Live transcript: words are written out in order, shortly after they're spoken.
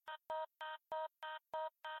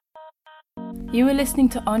You are listening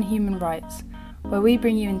to On Human Rights, where we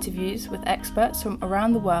bring you interviews with experts from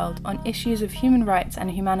around the world on issues of human rights and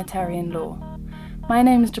humanitarian law. My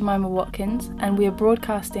name is Jemima Watkins, and we are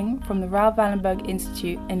broadcasting from the Raoul Wallenberg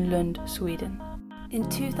Institute in Lund, Sweden. In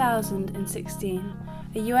 2016,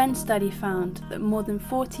 a UN study found that more than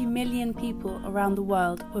 40 million people around the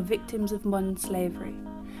world were victims of modern slavery.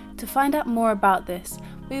 To find out more about this,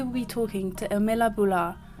 we will be talking to Urmila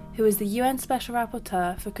Bhullar, who is the UN Special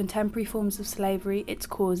Rapporteur for Contemporary Forms of Slavery, its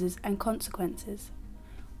Causes and Consequences.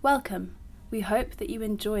 Welcome. We hope that you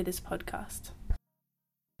enjoy this podcast.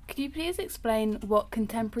 Could you please explain what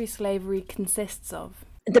contemporary slavery consists of?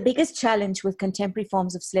 The biggest challenge with contemporary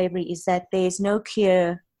forms of slavery is that there is no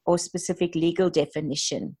clear or specific legal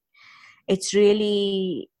definition. It's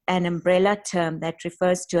really an umbrella term that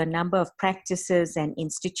refers to a number of practices and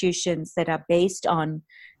institutions that are based on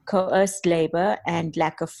coerced labor and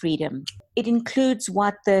lack of freedom. It includes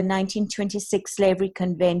what the 1926 Slavery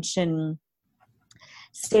Convention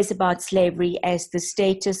says about slavery as the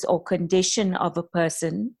status or condition of a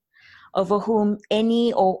person over whom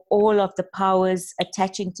any or all of the powers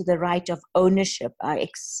attaching to the right of ownership are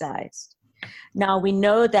exercised. Now, we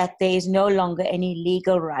know that there is no longer any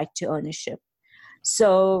legal right to ownership.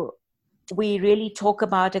 So we really talk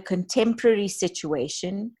about a contemporary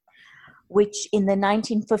situation which in the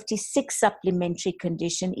 1956 supplementary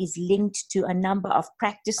condition is linked to a number of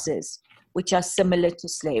practices which are similar to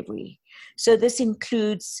slavery. So this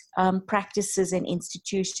includes practices and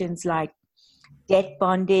institutions like debt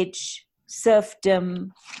bondage,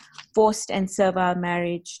 serfdom, forced and servile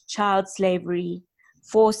marriage, child slavery,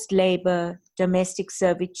 forced labor, domestic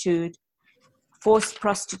servitude, forced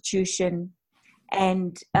prostitution,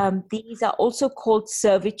 and these are also called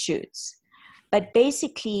servitudes. But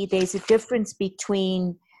basically, there's a difference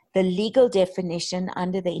between the legal definition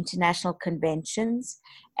under the international conventions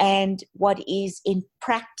and what is in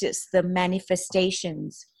practice the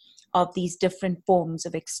manifestations of these different forms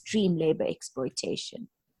of extreme labor exploitation.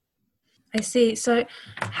 I see. So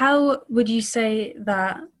how would you say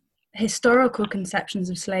that historical conceptions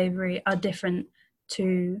of slavery are different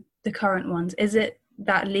to the current ones? Is it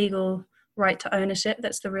that legal right to ownership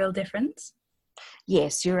that's the real difference?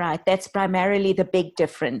 Yes, you're right. That's primarily the big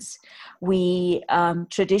difference. We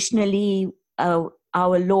traditionally, our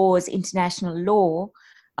laws, international law,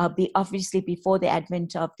 obviously before the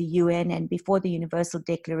advent of the UN and before the Universal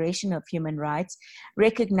Declaration of Human Rights,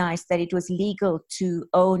 recognized that it was legal to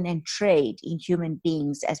own and trade in human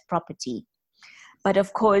beings as property. But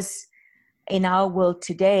of course, in our world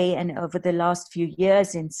today and over the last few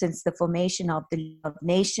years and since the formation of the League of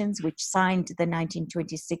Nations, which signed the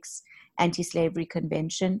 1926 Anti-Slavery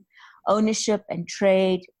Convention, ownership and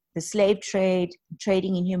trade, the slave trade,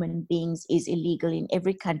 trading in human beings is illegal in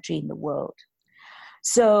every country in the world.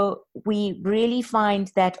 So we really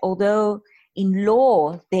find that although in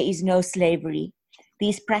law there is no slavery,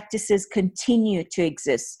 these practices continue to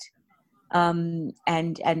exist and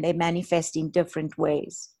they manifest in different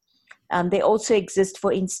ways. They also exist,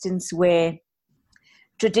 for instance, where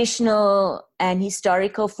traditional and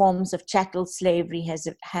historical forms of chattel slavery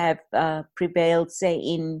have prevailed, say,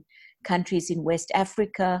 in countries in West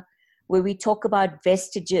Africa, where we talk about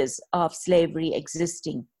vestiges of slavery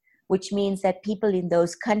existing, which means that people in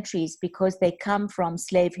those countries, because they come from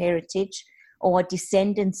slave heritage or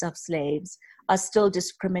descendants of slaves, are still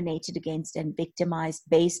discriminated against and victimized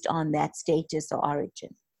based on that status or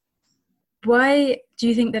origin. Why do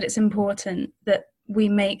you think that it's important that we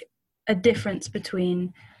make a difference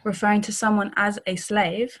between referring to someone as a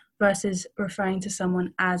slave versus referring to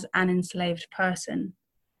someone as an enslaved person?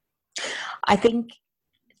 I think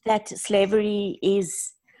that slavery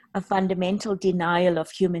is a fundamental denial of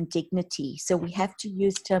human dignity. So we have to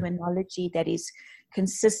use terminology that is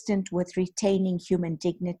consistent with retaining human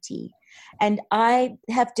dignity. And I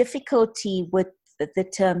have difficulty with the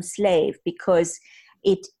term slave because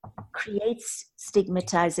it creates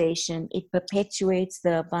stigmatization, it perpetuates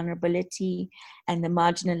the vulnerability and the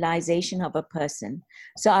marginalization of a person.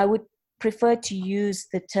 So I would prefer to use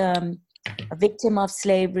the term a victim of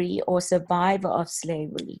slavery or survivor of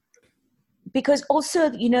slavery. Because also,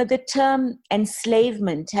 the term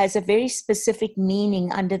enslavement has a very specific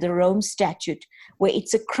meaning under the Rome Statute, where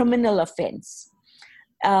it's a criminal offense.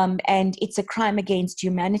 And it's a crime against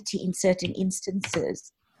humanity in certain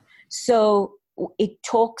instances. So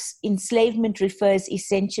enslavement refers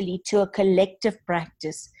essentially to a collective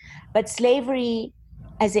practice, but slavery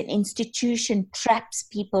as an institution traps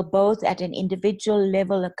people both at an individual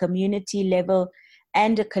level, a community level,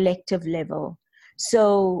 and a collective level.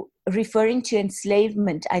 So referring to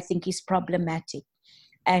enslavement, I think, is problematic.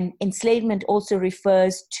 And enslavement also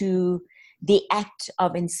refers to the act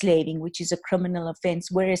of enslaving, which is a criminal offense,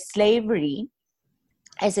 whereas slavery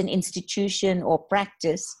as an institution or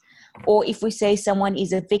practice, or if we say someone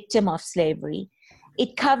is a victim of slavery,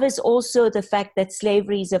 it covers also the fact that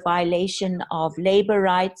slavery is a violation of labor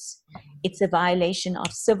rights, it's a violation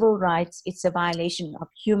of civil rights, it's a violation of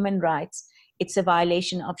human rights, it's a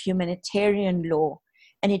violation of humanitarian law,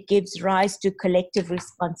 and it gives rise to collective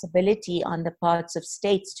responsibility on the parts of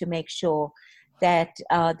states to make sure that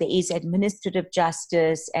there is administrative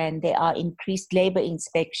justice and there are increased labor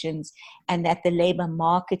inspections and that the labor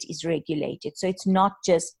market is regulated. So it's not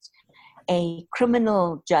just a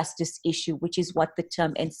criminal justice issue, which is what the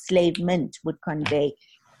term enslavement would convey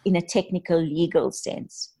in a technical legal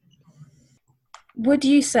sense. Would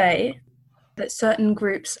you say that certain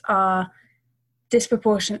groups are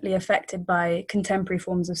disproportionately affected by contemporary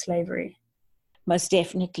forms of slavery? Most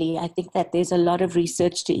definitely. I think that there's a lot of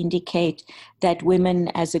research to indicate that women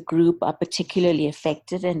as a group are particularly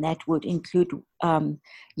affected, and that would include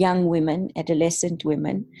young women, adolescent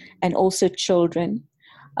women, and also children.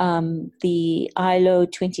 The ILO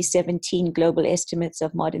 2017 global estimates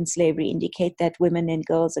of modern slavery indicate that women and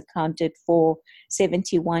girls accounted for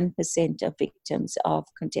 71% of victims of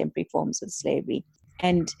contemporary forms of slavery.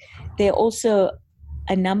 And there are also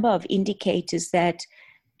a number of indicators that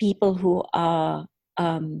people who are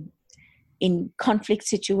in conflict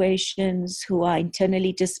situations, who are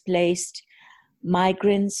internally displaced,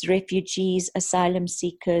 migrants, refugees, asylum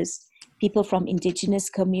seekers, people from indigenous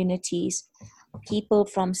communities, people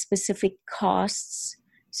from specific castes,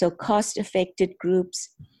 so caste-affected groups,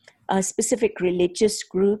 specific religious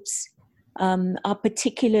groups are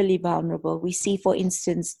particularly vulnerable. We see, for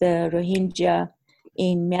instance, the Rohingya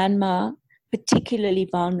in Myanmar, particularly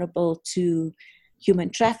vulnerable to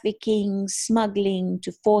human trafficking, smuggling,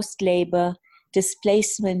 to forced labor,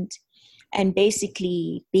 displacement, and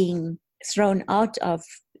basically being thrown out of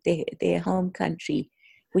their home country,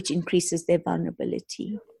 which increases their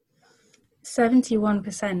vulnerability.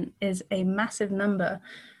 71% is a massive number.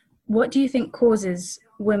 What do you think causes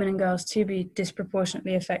women and girls to be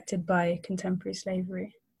disproportionately affected by contemporary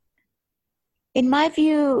slavery? In my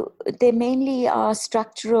view, there mainly are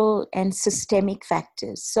structural and systemic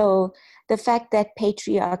factors. So the fact that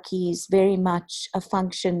patriarchy is very much a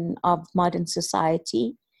function of modern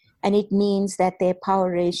society, and it means that there are power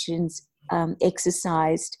relations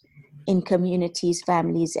exercised in communities,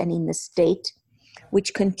 families, and in the state,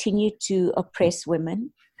 which continue to oppress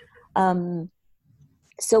women.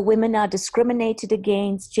 So women are discriminated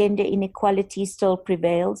against, gender inequality still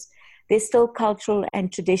prevails. There's still cultural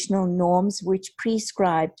and traditional norms which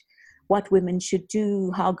prescribed what women should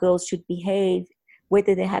do, how girls should behave,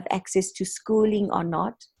 whether they have access to schooling or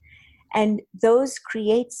not. And those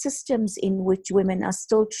create systems in which women are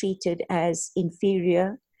still treated as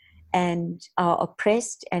inferior and are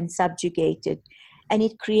oppressed and subjugated. And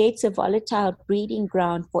it creates a volatile breeding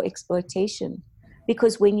ground for exploitation.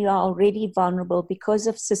 Because when you are already vulnerable because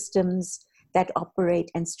of systems that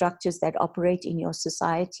operate and structures that operate in your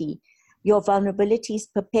society, your vulnerability is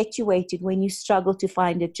perpetuated when you struggle to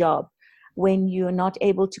find a job, when you're not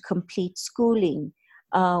able to complete schooling,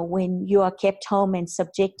 when you are kept home and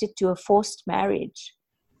subjected to a forced marriage,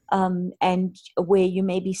 and where you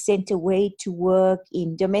may be sent away to work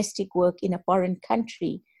in domestic work in a foreign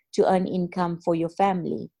country to earn income for your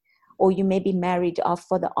family. Or you may be married off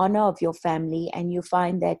for the honor of your family, and you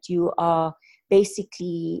find that you are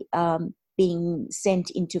basically being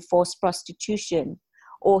sent into forced prostitution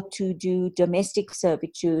or to do domestic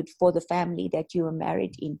servitude for the family that you were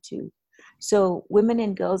married into. So women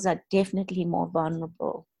and girls are definitely more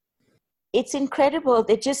vulnerable. It's incredible.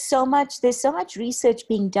 There's so much research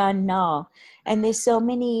being done now, and there's so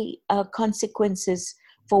many consequences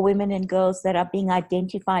for women and girls that are being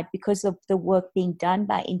identified because of the work being done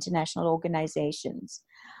by international organizations,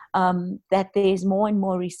 that there's more and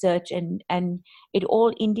more research, and it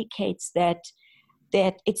all indicates that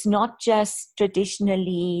it's not just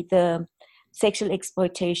traditionally the sexual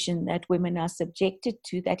exploitation that women are subjected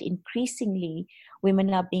to, that increasingly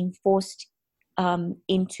women are being forced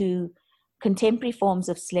into contemporary forms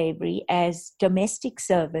of slavery as domestic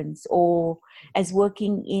servants or as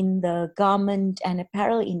working in the garment and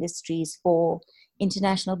apparel industries for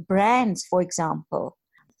international brands, for example.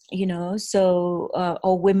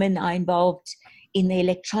 Or women are involved in the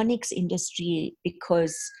electronics industry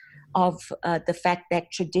because of the fact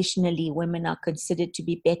that traditionally women are considered to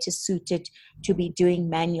be better suited to be doing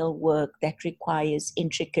manual work that requires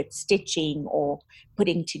intricate stitching or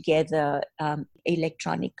putting together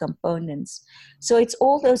electronic components. So it's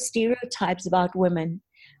all those stereotypes about women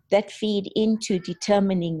that feed into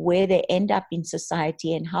determining where they end up in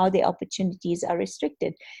society and how their opportunities are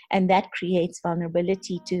restricted. And that creates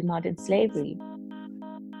vulnerability to modern slavery.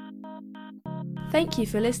 Thank you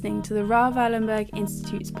for listening to the Raoul Wallenberg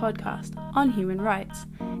Institute's podcast on human rights.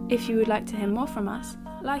 If you would like to hear more from us,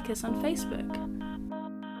 like us on Facebook.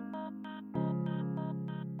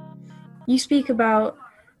 You speak about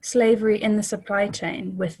slavery in the supply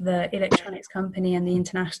chain with the electronics company and the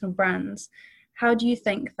international brands. How do you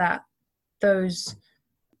think that those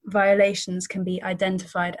violations can be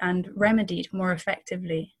identified and remedied more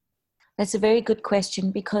effectively? That's a very good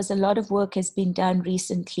question, because a lot of work has been done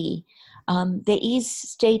recently. There is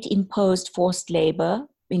state-imposed forced labor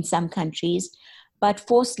in some countries, but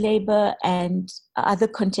forced labor and other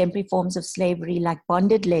contemporary forms of slavery like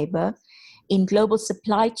bonded labor in global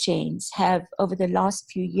supply chains have, over the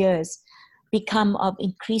last few years, become of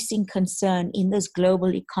increasing concern in this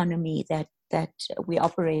global economy that we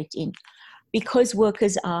operate in, because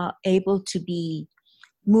workers are able to be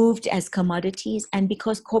moved as commodities and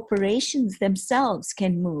because corporations themselves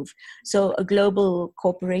can move. So a global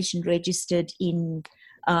corporation registered in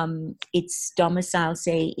its domicile,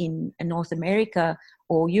 say in North America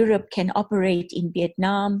or Europe, can operate in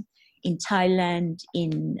Vietnam, in Thailand,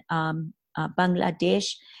 in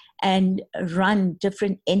Bangladesh, and run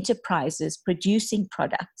different enterprises producing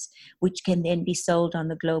products which can then be sold on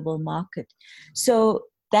the global market. So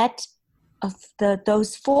that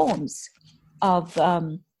those forms of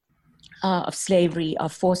slavery,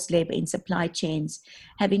 of forced labor in supply chains,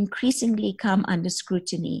 have increasingly come under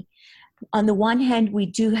scrutiny. On the one hand, we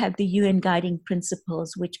do have the UN Guiding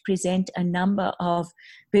Principles, which present a number of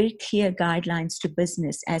very clear guidelines to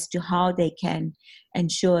business as to how they can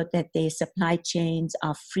ensure that their supply chains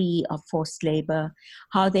are free of forced labor,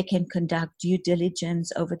 how they can conduct due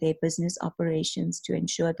diligence over their business operations to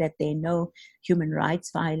ensure that there are no human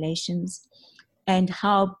rights violations, and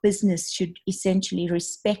how business should essentially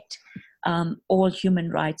respect all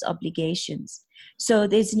human rights obligations. So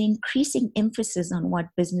there's an increasing emphasis on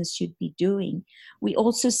what business should be doing. We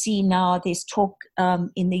also see now there's talk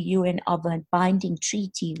in the UN of a binding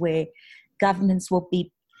treaty where governments will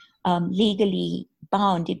be legally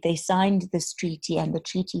bound, if they signed this treaty and the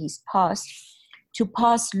treaty is passed, to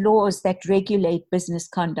pass laws that regulate business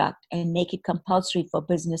conduct and make it compulsory for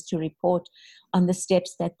business to report on the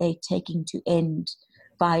steps that they're taking to end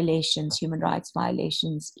violations, human rights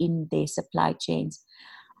violations in their supply chains.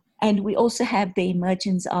 And we also have the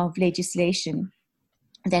emergence of legislation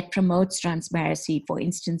that promotes transparency. For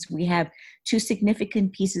instance, we have two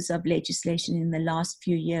significant pieces of legislation in the last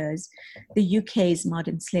few years: the UK's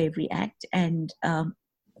Modern Slavery Act and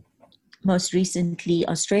most recently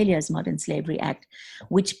Australia's Modern Slavery Act,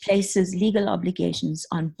 which places legal obligations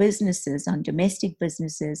on businesses, on domestic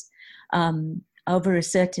businesses, over a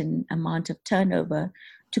certain amount of turnover,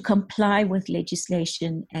 to comply with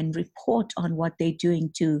legislation and report on what they're doing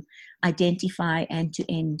to identify and to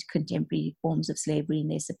end contemporary forms of slavery in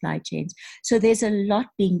their supply chains. So there's a lot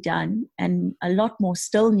being done, and a lot more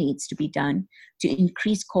still needs to be done to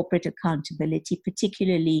increase corporate accountability,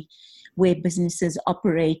 particularly where businesses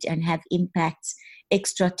operate and have impacts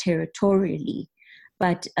extraterritorially.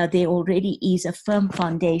 But there already is a firm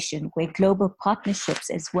foundation where global partnerships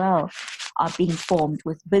as well are being formed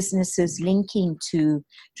with businesses linking to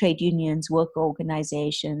trade unions, worker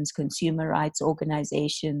organizations, consumer rights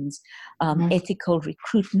organizations, ethical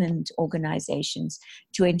recruitment organizations,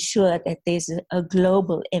 to ensure that there's a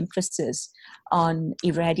global emphasis on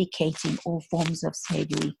eradicating all forms of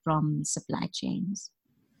slavery from supply chains.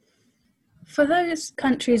 For those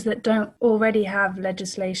countries that don't already have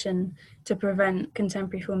legislation to prevent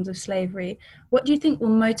contemporary forms of slavery, what do you think will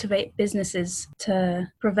motivate businesses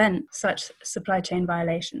to prevent such supply chain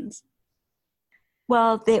violations?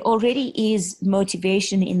 Well, there already is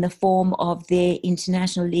motivation in the form of their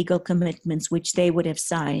international legal commitments, which they would have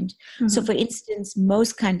signed. Mm-hmm. So, for instance,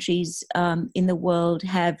 most countries in the world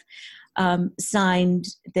have signed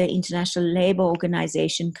the International Labour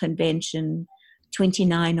Organization Convention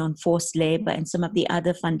 29 on forced labor and some of the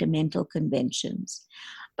other fundamental conventions.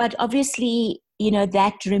 But obviously,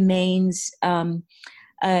 that remains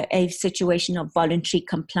a situation of voluntary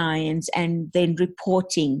compliance and then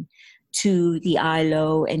reporting to the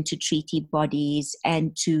ILO and to treaty bodies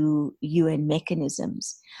and to UN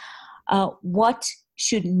mechanisms. What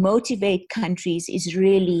should motivate countries is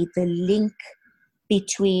really the link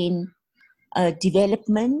between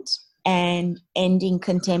development and ending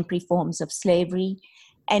contemporary forms of slavery,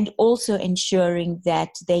 and also ensuring that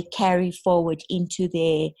they carry forward into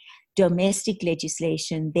their domestic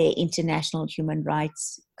legislation their international human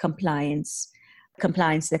rights compliance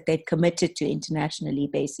compliance that they've committed to internationally,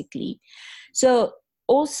 basically. So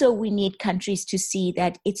also we need countries to see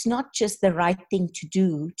that it's not just the right thing to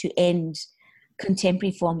do to end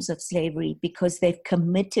contemporary forms of slavery because they've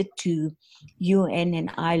committed to UN and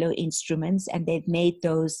ILO instruments and they've made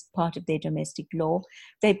those part of their domestic law.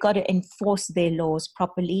 They've got to enforce their laws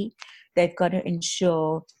properly. They've got to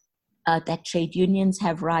ensure that trade unions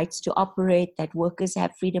have rights to operate, that workers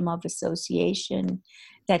have freedom of association,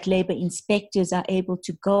 that labor inspectors are able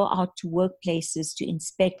to go out to workplaces to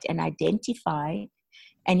inspect and identify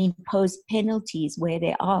and impose penalties where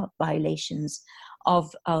there are violations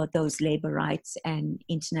of those labor rights and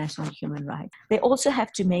international human rights. They also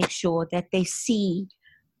have to make sure that they see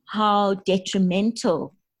how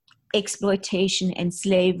detrimental exploitation and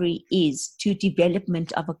slavery is to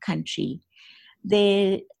development of a country.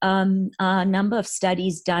 There are a number of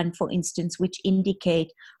studies done, for instance, which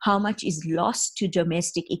indicate how much is lost to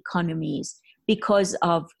domestic economies because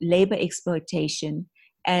of labor exploitation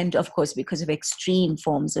and, of course, because of extreme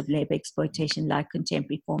forms of labor exploitation like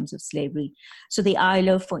contemporary forms of slavery. So the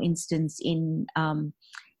ILO, for instance, in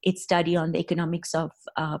its study on the economics of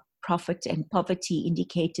profit and poverty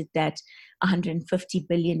indicated that 150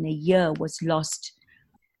 billion a year was lost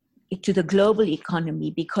to the global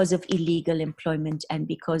economy because of illegal employment and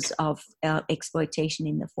because of exploitation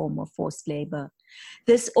in the form of forced labor.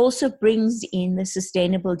 This also brings in the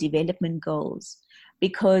Sustainable Development Goals,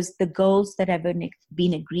 because the goals that have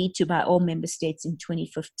been agreed to by all member states in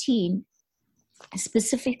 2015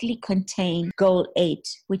 specifically contain Goal 8,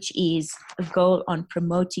 which is a goal on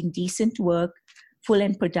promoting decent work, full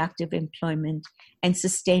and productive employment, and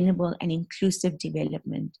sustainable and inclusive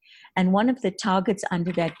development. And one of the targets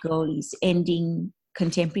under that goal is ending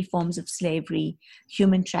contemporary forms of slavery,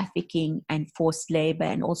 human trafficking, and forced labor,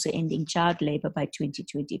 and also ending child labor by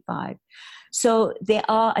 2025. So there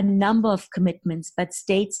are a number of commitments, but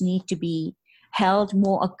states need to be held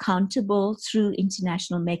more accountable through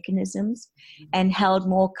international mechanisms and held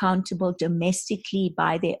more accountable domestically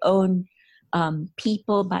by their own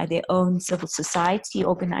people, by their own civil society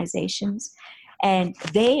organizations. And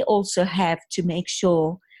they also have to make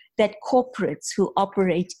sure that corporates who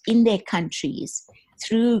operate in their countries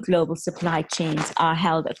through global supply chains are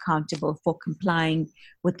held accountable for complying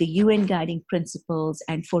with the UN guiding principles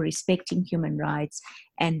and for respecting human rights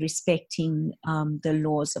and respecting the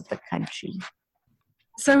laws of the country.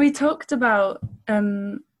 So we talked about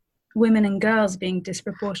women and girls being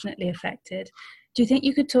disproportionately affected. Do you think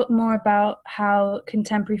you could talk more about how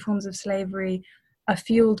contemporary forms of slavery are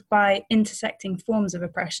fueled by intersecting forms of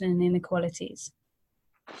oppression and inequalities?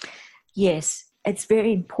 Yes, it's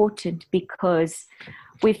very important because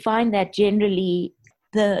we find that generally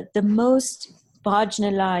the most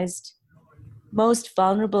marginalized, most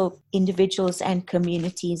vulnerable individuals and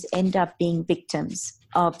communities end up being victims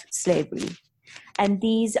of slavery. And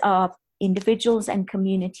these are individuals and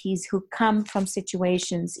communities who come from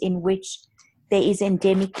situations in which there is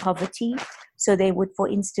endemic poverty. So they would, for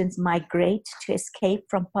instance, migrate to escape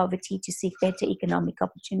from poverty to seek better economic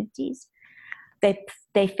opportunities.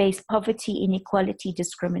 They face poverty, inequality,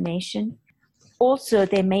 discrimination. Also,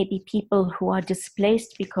 there may be people who are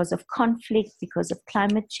displaced because of conflict, because of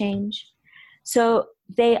climate change. So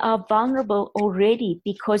they are vulnerable already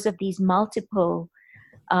because of these multiple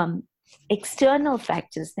external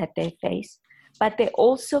factors that they face, but they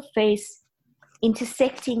also face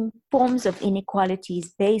intersecting forms of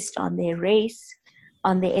inequalities based on their race,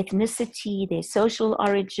 on their ethnicity, their social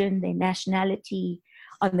origin, their nationality,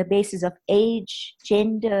 on the basis of age,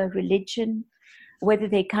 gender, religion, whether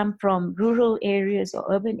they come from rural areas or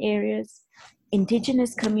urban areas.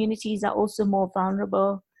 Indigenous communities are also more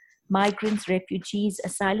vulnerable. Migrants, refugees,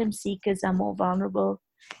 asylum seekers are more vulnerable.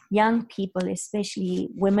 Young people, especially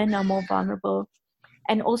women, are more vulnerable.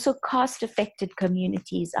 And also caste-affected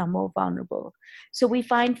communities are more vulnerable. So we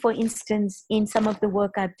find, for instance, in some of the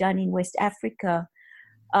work I've done in West Africa,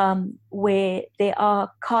 where there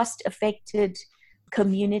are caste-affected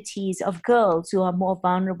communities of girls who are more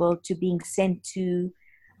vulnerable to being sent to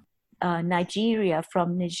Nigeria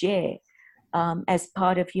from Niger as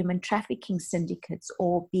part of human trafficking syndicates,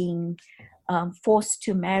 or being forced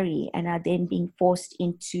to marry and are then being forced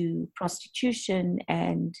into prostitution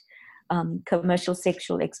and commercial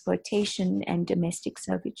sexual exploitation and domestic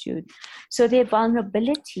servitude. So their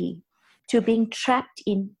vulnerability to being trapped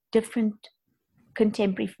in different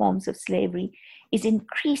contemporary forms of slavery is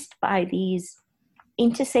increased by these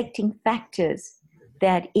intersecting factors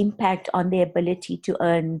that impact on their ability to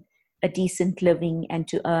earn a decent living and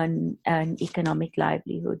to earn an economic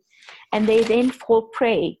livelihood. And they then fall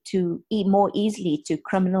prey to more easily to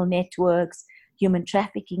criminal networks, human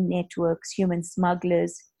trafficking networks, human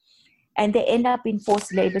smugglers, and they end up in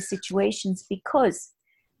forced labor situations because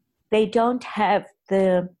they don't have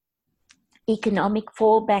the economic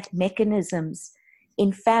fallback mechanisms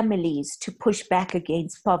in families to push back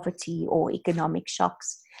against poverty or economic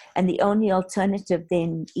shocks. And the only alternative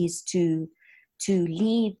then is to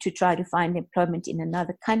leave, to try to find employment in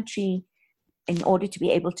another country in order to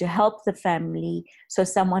be able to help the family. So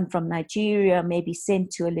someone from Nigeria may be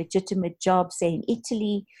sent to a legitimate job, say in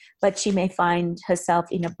Italy, but she may find herself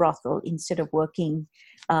in a brothel instead of working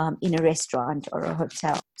in a restaurant or a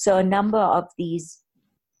hotel. So a number of these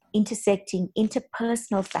intersecting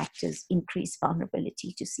interpersonal factors increase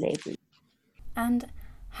vulnerability to slavery. And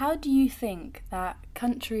how do you think that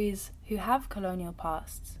countries who have colonial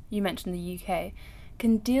pasts, you mentioned the UK,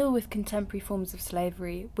 can deal with contemporary forms of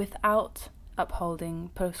slavery without upholding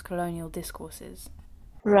post-colonial discourses?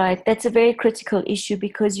 Right, that's a very critical issue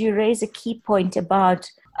because you raise a key point about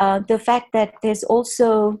the fact that there's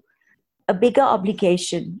also a bigger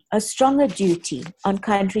obligation, a stronger duty on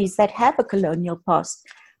countries that have a colonial past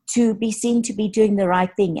to be seen to be doing the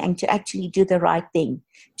right thing and to actually do the right thing,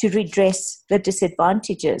 to redress the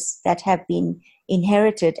disadvantages that have been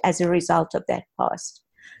inherited as a result of that past.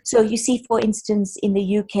 So you see, for instance, in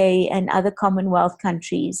the UK and other Commonwealth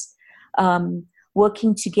countries,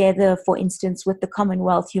 working together, for instance, with the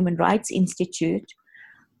Commonwealth Human Rights Institute,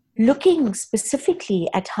 looking specifically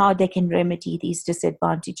at how they can remedy these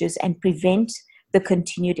disadvantages and prevent the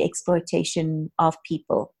continued exploitation of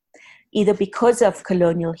people, either because of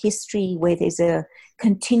colonial history, where there are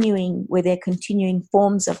continuing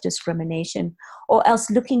forms of discrimination, or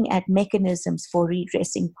else looking at mechanisms for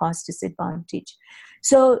redressing past disadvantage.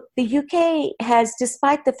 So the UK has,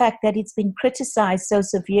 despite the fact that it's been criticized so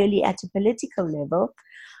severely at a political level,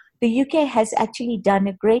 the UK has actually done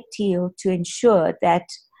a great deal to ensure that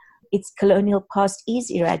its colonial past is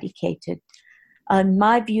eradicated. In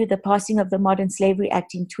my view, the passing of the Modern Slavery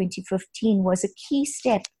Act in 2015 was a key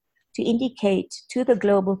step to indicate to the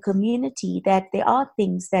global community that there are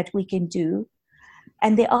things that we can do,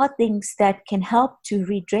 and there are things that can help to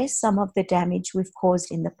redress some of the damage we've caused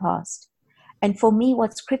in the past. And for me,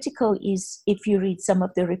 what's critical is if you read some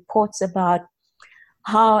of the reports about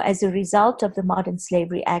how, as a result of the Modern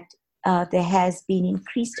Slavery Act, there has been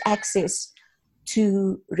increased access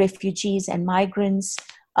to refugees and migrants,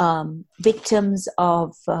 victims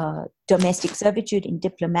of domestic servitude in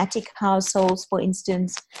diplomatic households, for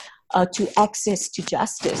instance, to access to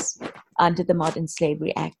justice under the Modern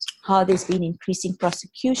Slavery Act, how there's been increasing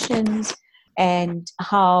prosecutions, and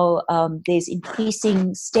how there's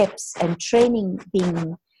increasing steps and training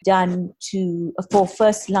being done for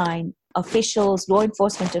first-line officials, law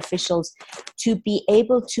enforcement officials, to be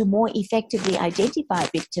able to more effectively identify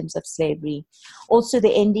victims of slavery. Also,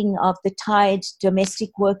 the ending of the tied domestic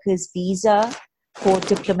workers visa for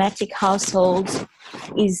diplomatic households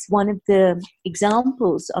is one of the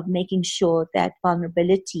examples of making sure that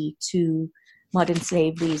vulnerability to modern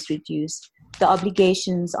slavery is reduced. The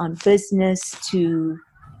obligations on business to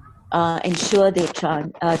ensure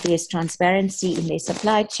there's transparency in their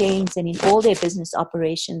supply chains and in all their business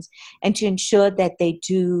operations, and to ensure that they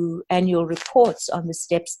do annual reports on the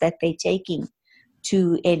steps that they're taking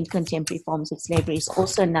to end contemporary forms of slavery is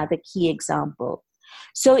also another key example.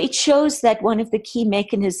 So it shows that one of the key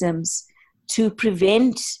mechanisms to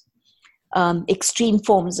prevent extreme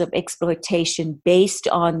forms of exploitation based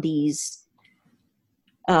on these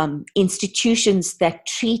institutions that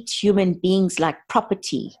treat human beings like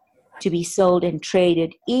property to be sold and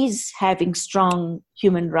traded is having strong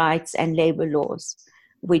human rights and labor laws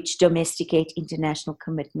which domesticate international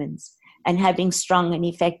commitments, and having strong and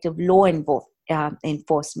effective law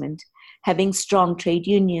enforcement, having strong trade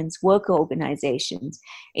unions, worker organizations.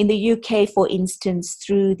 In the UK, for instance,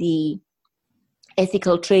 through the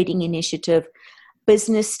Ethical Trading Initiative,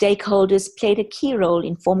 business stakeholders played a key role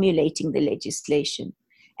in formulating the legislation.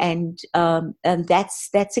 And that's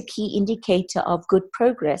a key indicator of good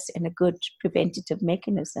progress and a good preventative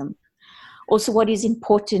mechanism. Also, what is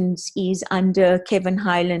important is under Kevin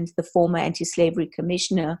Highland, the former anti-slavery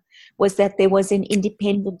commissioner, was that there was an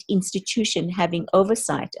independent institution having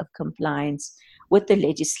oversight of compliance with the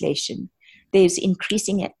legislation. There's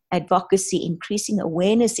increasing advocacy, increasing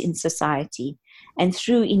awareness in society. And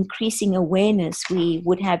through increasing awareness, we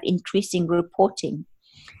would have increasing reporting.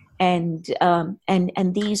 And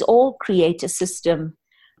these all create a system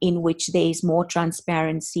in which there is more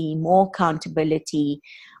transparency, more accountability.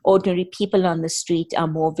 Ordinary people on the street are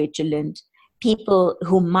more vigilant. People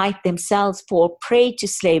who might themselves fall prey to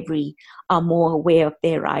slavery are more aware of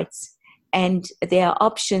their rights. And there are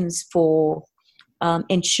options for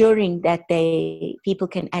ensuring that people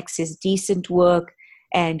can access decent work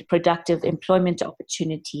and productive employment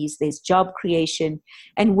opportunities. There's job creation.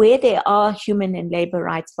 And where there are human and labor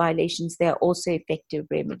rights violations, there are also effective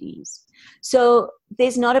remedies. So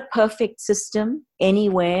there's not a perfect system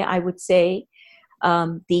anywhere, I would say.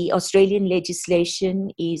 The Australian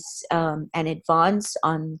legislation is an advance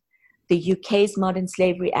on the UK's Modern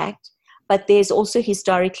Slavery Act, but there's also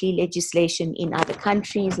historically legislation in other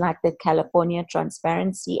countries like the California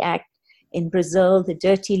Transparency Act, in Brazil, the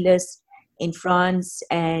Dirty List, in France,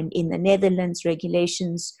 and in the Netherlands,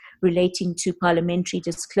 regulations relating to parliamentary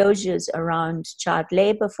disclosures around child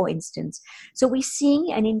labor, for instance. So we're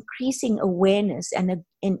seeing an increasing awareness and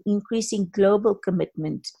an increasing global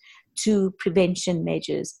commitment to prevention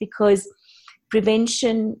measures, because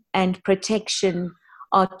prevention and protection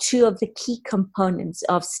are two of the key components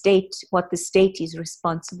of what the state is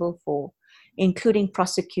responsible for, including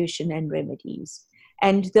prosecution and remedies.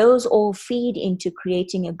 And those all feed into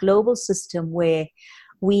creating a global system where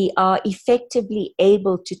we are effectively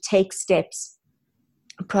able to take steps,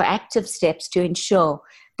 proactive steps, to ensure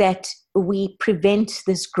that we prevent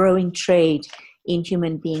this growing trade in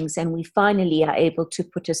human beings, and we finally are able to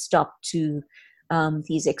put a stop to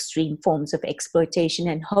these extreme forms of exploitation,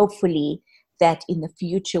 and hopefully that in the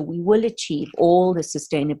future we will achieve all the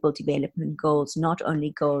Sustainable Development Goals, not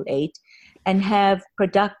only Goal 8, and have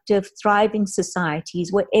productive, thriving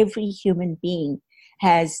societies where every human being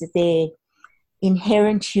has their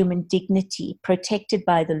inherent human dignity protected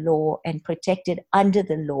by the law and protected under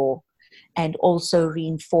the law, and also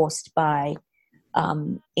reinforced by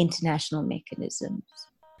international mechanisms.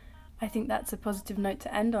 I think that's a positive note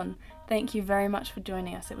to end on. Thank you very much for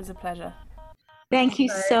joining us. It was a pleasure. Thank you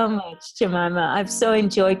so much, Jemima. I've so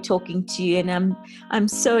enjoyed talking to you, and I'm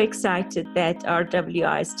so excited that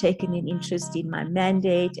RWI has taken an interest in my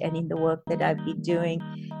mandate and in the work that I've been doing.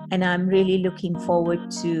 And I'm really looking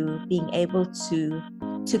forward to being able to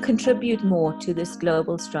contribute more to this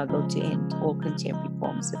global struggle to end all contemporary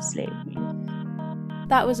forms of slavery.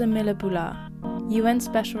 That was Amila Bhullar, UN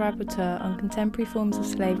Special Rapporteur on Contemporary Forms of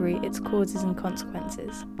Slavery, Its Causes and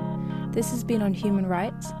Consequences. This has been On Human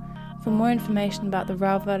Rights. For more information about the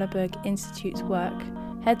Raoul Wallenberg Institute's work,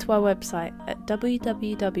 head to our website at www.rwi.lu.se.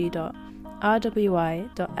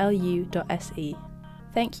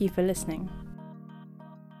 Thank you for listening.